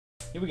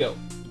Here we go.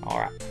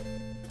 Alright.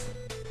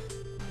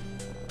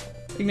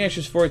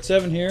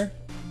 Ignatius487 here.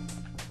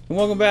 And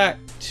welcome back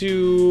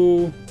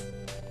to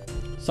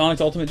Sonic's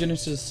Ultimate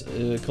Genesis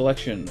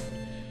Collection.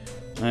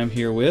 I'm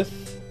here with...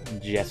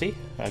 Jesse,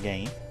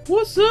 again.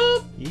 What's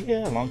up?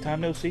 Yeah, long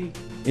time no see.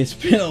 It's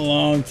been a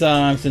long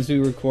time since we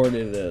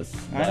recorded this.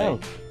 I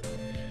know.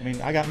 I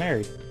mean, I got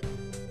married.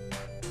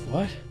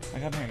 What? I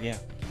got married, yeah.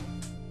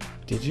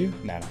 Did you?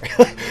 No, not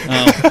really.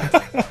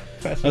 Oh.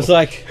 I was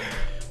like,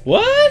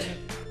 what?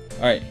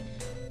 Alright.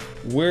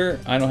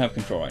 I don't have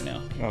control right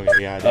now.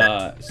 Okay, yeah,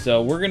 I do.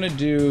 So we're gonna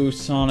do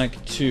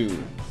Sonic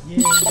 2.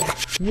 Yay.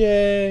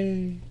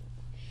 Yay!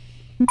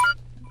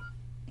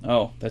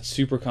 Oh, that's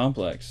super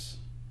complex.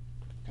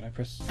 Can I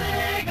press?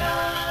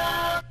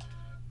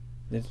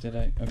 Did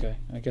I? Okay,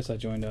 I guess I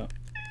joined up.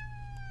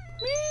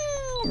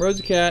 Meow.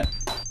 Rosie Cat.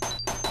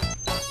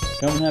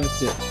 Come and have a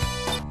sit.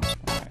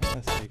 Alright,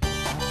 let's see. You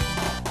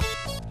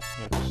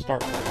have to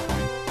start with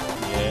everything.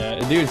 Yeah,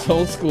 dude, it's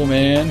old school,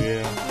 man.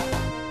 Yeah.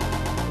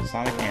 So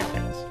Sonic and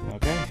Tails.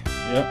 Okay?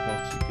 Yep.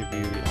 That should give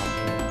you the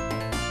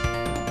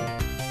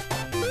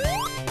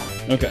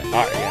option. Okay.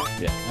 Alright, yeah.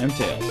 Yeah, I'm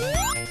Tails.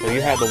 So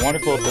you have the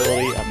wonderful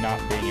ability of not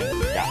being able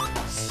to die.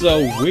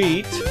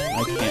 Sweet.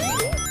 I can't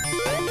move.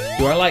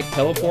 Do I like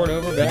teleport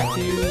over back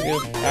to you?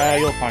 If...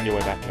 You'll find your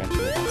way back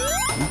eventually.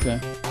 Okay.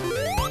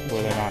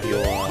 Whether or not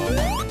you'll,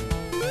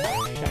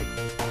 shake.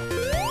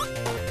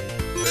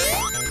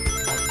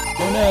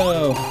 Oh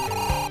no!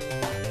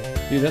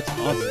 Dude, that's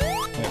awesome.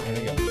 Wait, where'd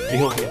it go?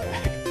 You'll get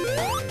back.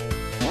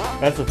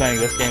 That's the thing,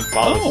 this game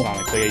follows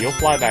Sonic, so yeah, you'll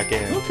fly back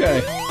in.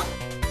 Okay.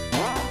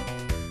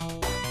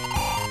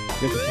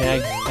 You have to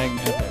tag me.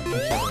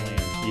 Okay, I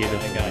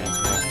Yeah, got it.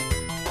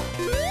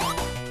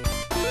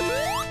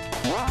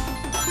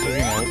 So, you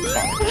know, it's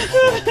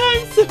Sonic.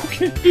 I'm so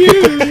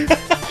confused!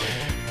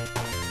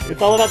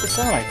 It's all about the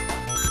Sonic.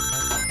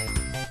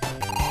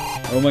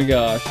 Oh my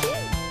gosh.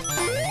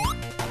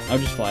 I'll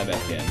just fly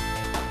back in.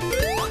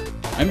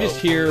 I'm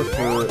just here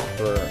for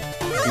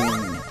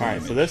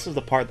Alright, so this is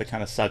the part that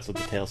kind of sucks with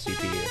the Tails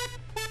CPU.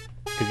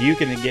 Because you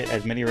can get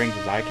as many rings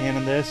as I can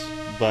in this,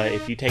 but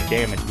if you take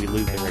damage, we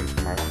lose the rings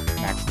from our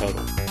max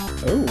total.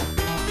 Oh.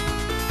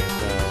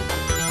 So,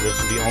 this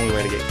is the only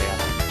way to get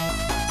Chaos.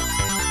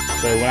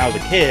 So when I was a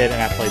kid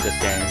and I played this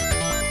game,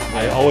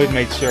 I always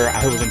made sure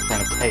I was in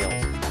front of Tails.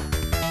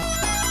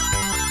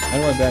 How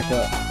do I back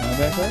up? Can I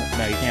back up?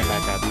 No, you can't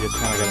back up. You just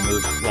kind of got to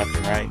move left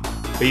and right.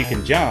 But you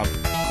can jump,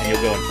 and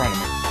you'll go in front of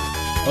me.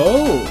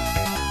 Oh!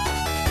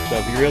 So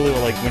if you really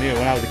were like, when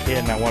I was a kid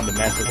and I wanted to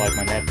mess with like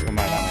my nephew, or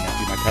not my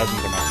nephew, my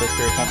cousins or my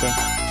sister or something,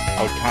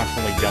 I would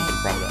constantly jump in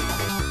front of them.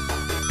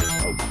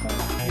 Oh,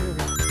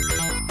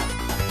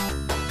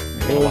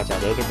 You gotta watch out.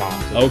 Those are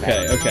bombs. Those are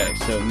okay, bad. okay.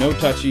 So no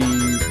touchy.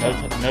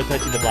 No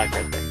touchy the black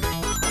red thing.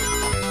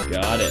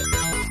 Got it.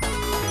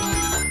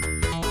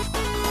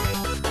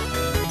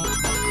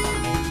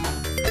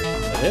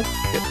 Is that it?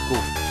 Yep,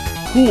 cool.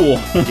 Cool.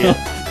 Yeah.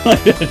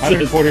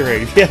 140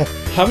 rings. Yeah.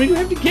 How many do we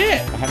have to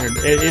get?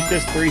 100. It's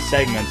just 3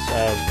 segments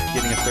of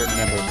getting a certain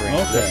number of rings.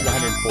 Okay. This is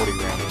 140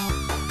 rings.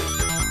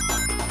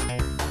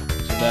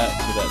 So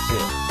that's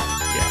it.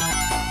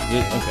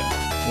 Yeah. Okay.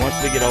 Once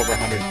we get over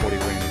 140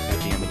 rings at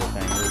the end of the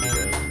thing, we'll be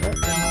good.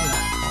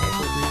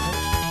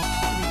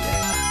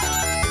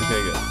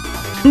 Okay, good.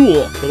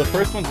 Cool. So the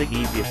first one's the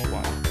easiest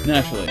one.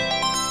 Naturally.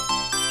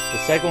 The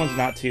second one's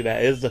not too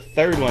bad. It is the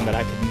third one that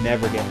I could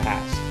never get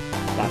past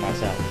by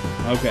myself.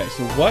 Okay,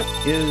 so what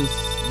is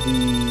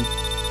the...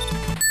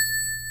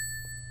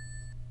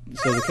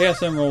 So the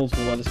Chaos Emeralds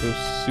will let us go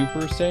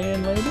Super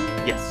Saiyan later?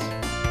 Yes.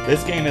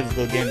 This game is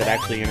the game that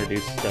actually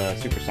introduced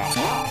Super Sonic.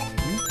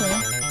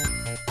 Okay.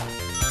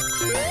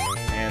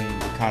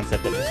 And the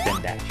concept of the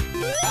spin dash.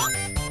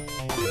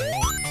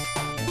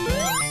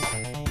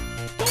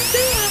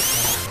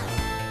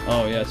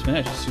 Oh yeah, Spin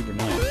Dash is super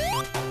nice.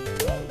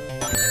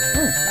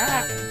 Oh,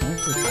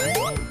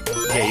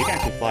 Yeah, you can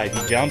actually fly. If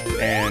you jump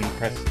and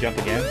press jump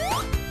again.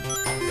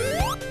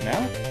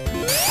 No?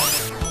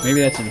 maybe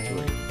that's in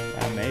 3.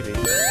 Maybe.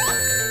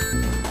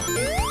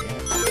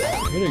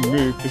 Hitting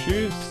me,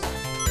 fishes.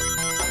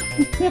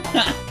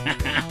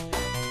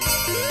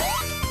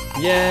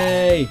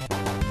 Yay!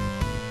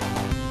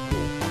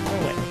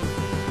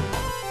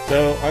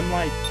 So,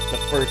 unlike the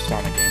first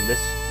Sonic game,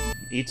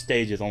 each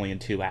stage is only in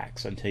 2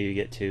 acts until you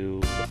get to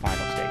the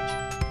final stage.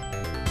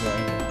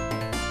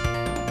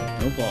 Right.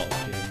 No balls,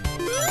 dude.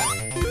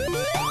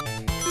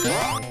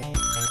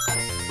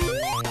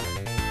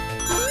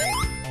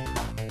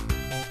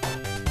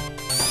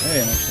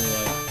 Hey, I'm actually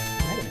like...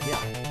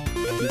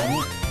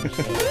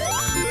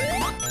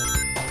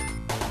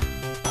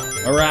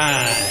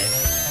 Alright!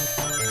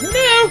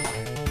 No!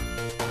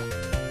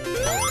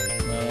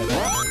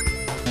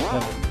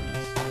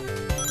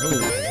 Oh.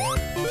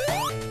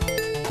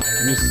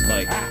 I'm just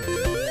like...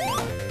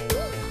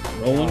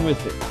 rolling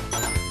with it.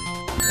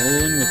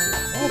 Rolling with it.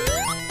 Oh!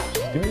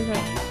 Give it a go.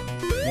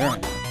 There I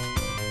am.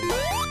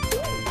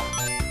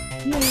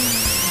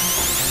 Yay!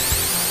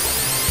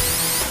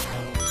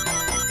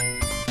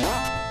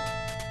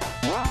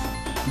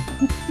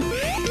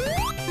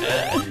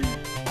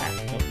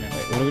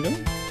 are we doing?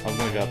 I was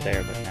gonna go up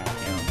there, but now I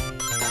can't.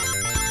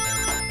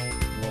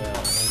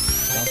 Well,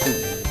 stop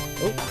doing that.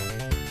 Oh.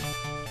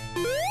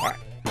 Alright.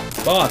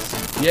 Boss!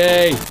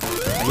 Yay! I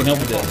can help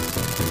with this.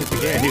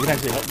 Again, you can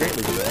actually help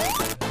greatly with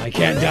this. I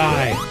can't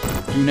die!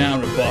 Do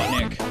now,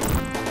 Robotnik.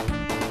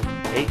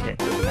 8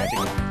 hits with the magic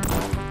gun.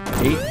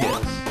 8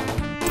 hits.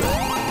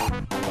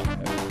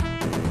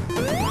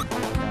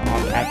 Now,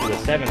 after the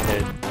 7th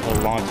hit,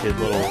 he'll launch his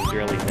little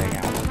drilly thing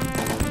out.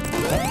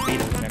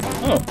 Beat him. Never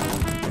mind. Oh.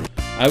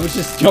 I was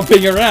just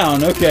jumping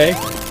around, okay.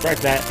 Scratch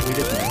that, we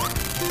just know.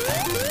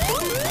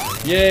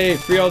 Yay,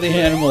 free all the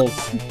animals.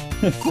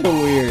 That's so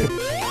weird.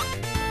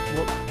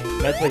 Well,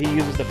 that's what he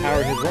uses to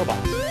power his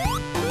robots.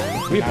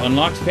 We've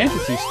unlocked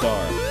Fantasy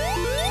Star.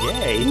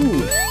 Yay!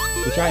 Ooh,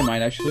 which I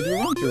might actually do a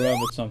run-through of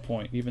at some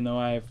point, even though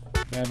I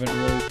haven't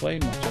really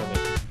played much of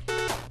it.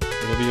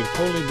 It'll be a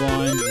totally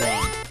blind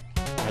run.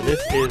 Now this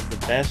is the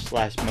best /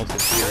 most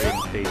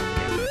infuriating stage in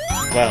the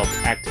game. Well,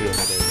 Act 2 of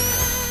it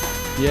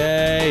is.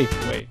 Yay!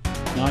 Wait,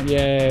 not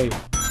yay.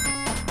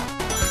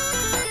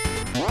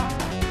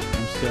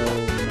 I'm so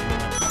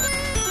not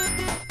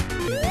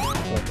able to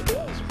what it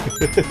does.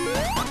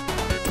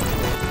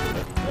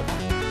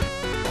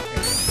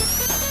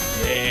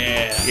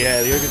 Yeah.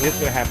 Yeah, it's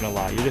gonna happen a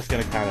lot. You're just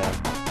gonna kind of.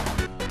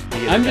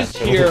 I'm just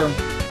here.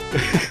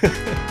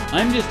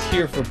 I'm just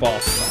here for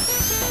boss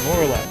fights, more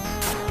or less,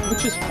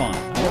 which is fine.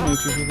 I have no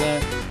issues with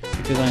that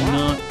because I'm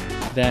not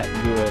that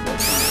good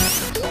at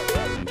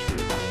fighting.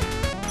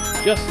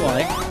 Just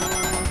like,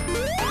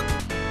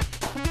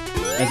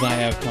 as I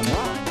have come to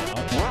find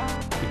out,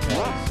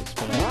 because it's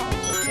been a while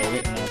since I played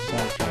it and I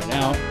decided to try it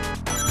out.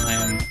 I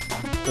am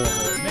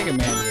horrible at Mega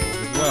Man games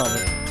as well,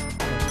 but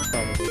that's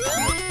probably too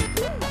much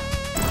people.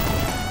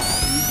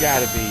 you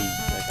gotta be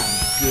like a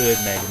good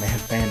Mega Man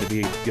fan to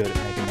be good at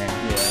Mega Man.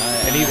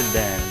 Yeah, and even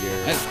then, you're.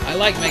 I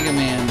like Mega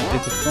Man.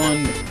 It's a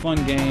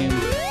fun game,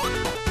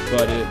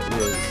 but it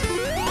is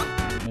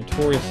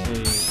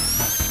notoriously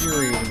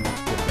infuriatingly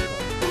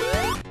difficult.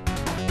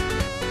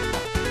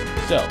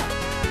 So.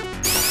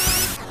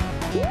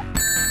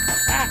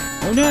 Ah!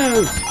 Oh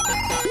no!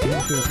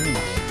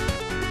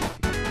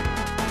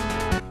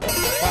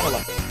 Final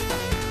life.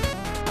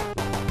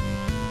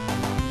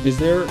 Is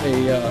there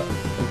a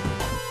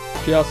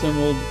Chaos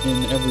Emerald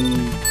in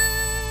every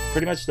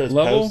Pretty much those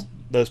level?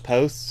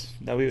 posts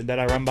that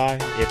I run by.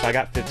 If I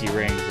got 50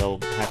 rings, they'll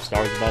have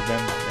stars above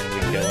them, then we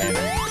can go in and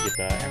get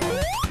the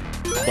emeralds.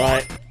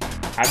 But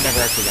I've never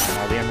actually gotten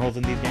all the emeralds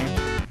in these games.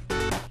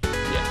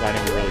 So I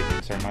never really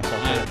concerned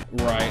myself with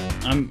it. Right.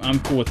 I'm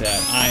cool with that.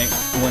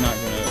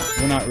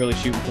 We're not really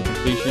shooting for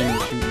completion,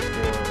 we're shooting for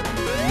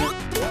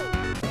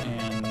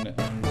entertainment.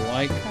 And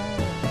like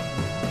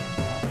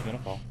I'm gonna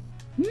fall.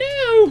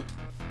 no!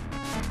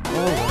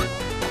 Oh yeah.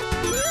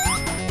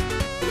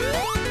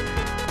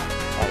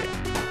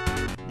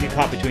 You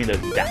caught between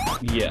those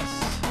dots. Yes.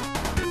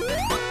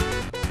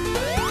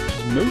 Which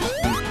is most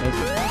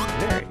unpleasant.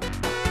 Very.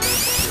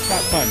 It's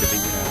not fun to be,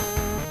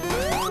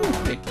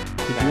 Hey,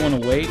 did you want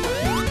to wait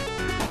and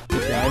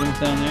get the items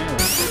down there? Or?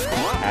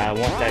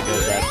 Once that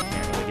goes up, you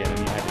can't really get them.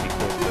 You have to be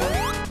close to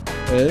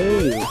Oh.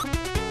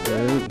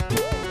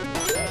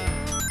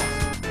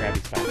 grab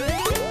these fast.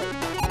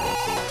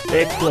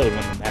 They explode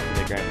after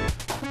they grab you.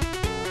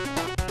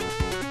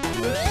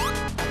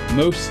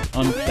 Most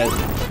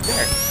unpleasant.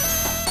 There.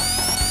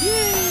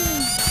 Yay!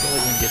 Probably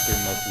gonna get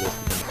through most of this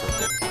within the first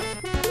episode.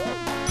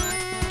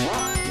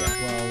 Yeah,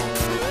 well,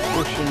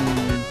 pushing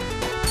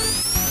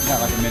about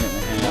like a minute and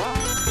a half.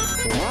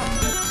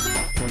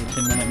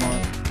 10-minute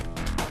mark.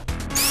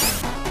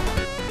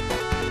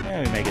 Yeah,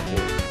 we may get to it.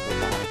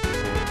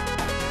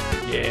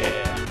 Yeah.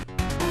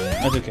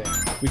 That's okay.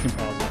 We can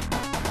pause it.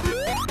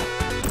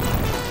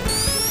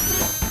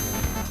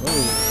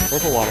 Whoa.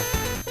 Purple water.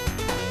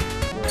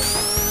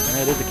 No,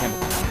 there's a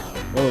chemical.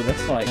 Whoa,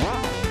 that's like... I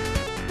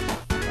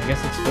guess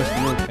it's supposed to be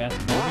really fast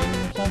moving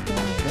or something?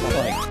 That's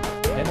like...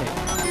 headache.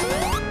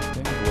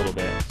 A little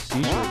bit.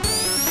 Seizure.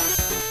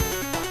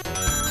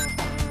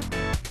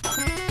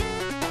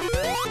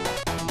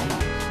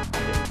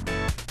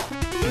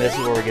 And this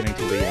is where we're getting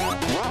to the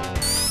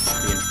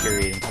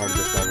infuriating part of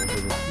this level, is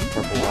this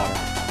purple water.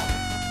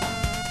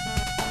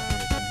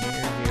 From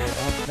here,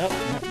 up. Nope,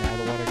 nope, now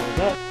the water goes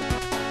up.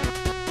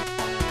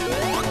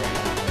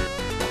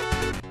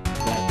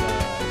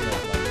 Is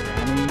that like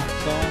brownie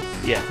sauce?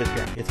 Yes, it's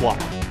dry. It's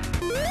water.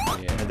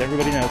 Yeah. As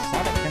everybody knows,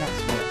 Sonic cannot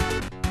swim.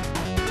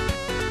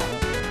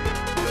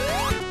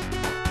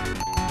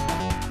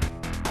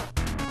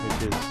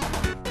 Which is...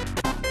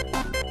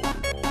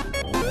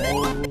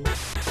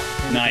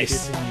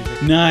 Nice.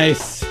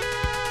 Nice.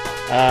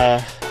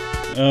 I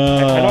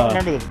don't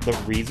remember the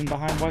reason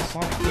behind why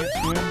Sonic can't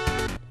swim.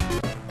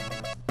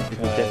 Is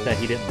it just that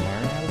he didn't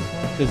learn how to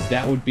swim? Because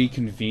that would be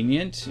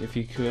convenient if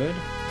he could.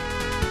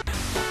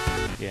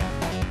 Yeah.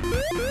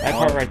 That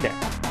part right there.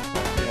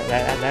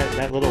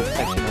 That little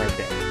section right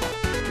there.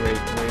 Great.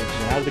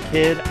 When I was a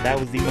kid, that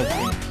was the most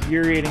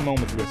infuriating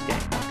moment of this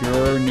game.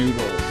 Gur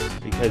noodles.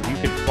 Because you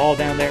could fall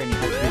down there and you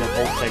have to do the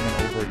whole segment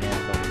over again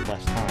but with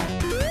less time.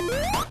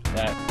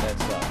 That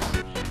sucks.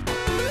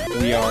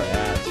 We are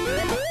at...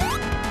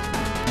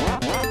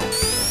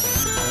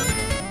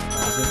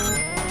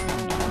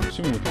 I'm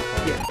assuming we can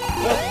follow. Yeah.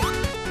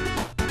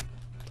 Well,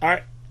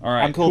 alright.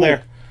 Alright, I'm cool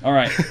there.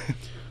 Alright.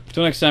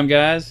 Until next time,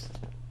 guys.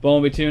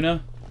 Bumblebee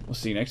Tuna. We'll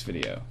see you next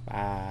video.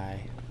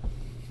 Bye.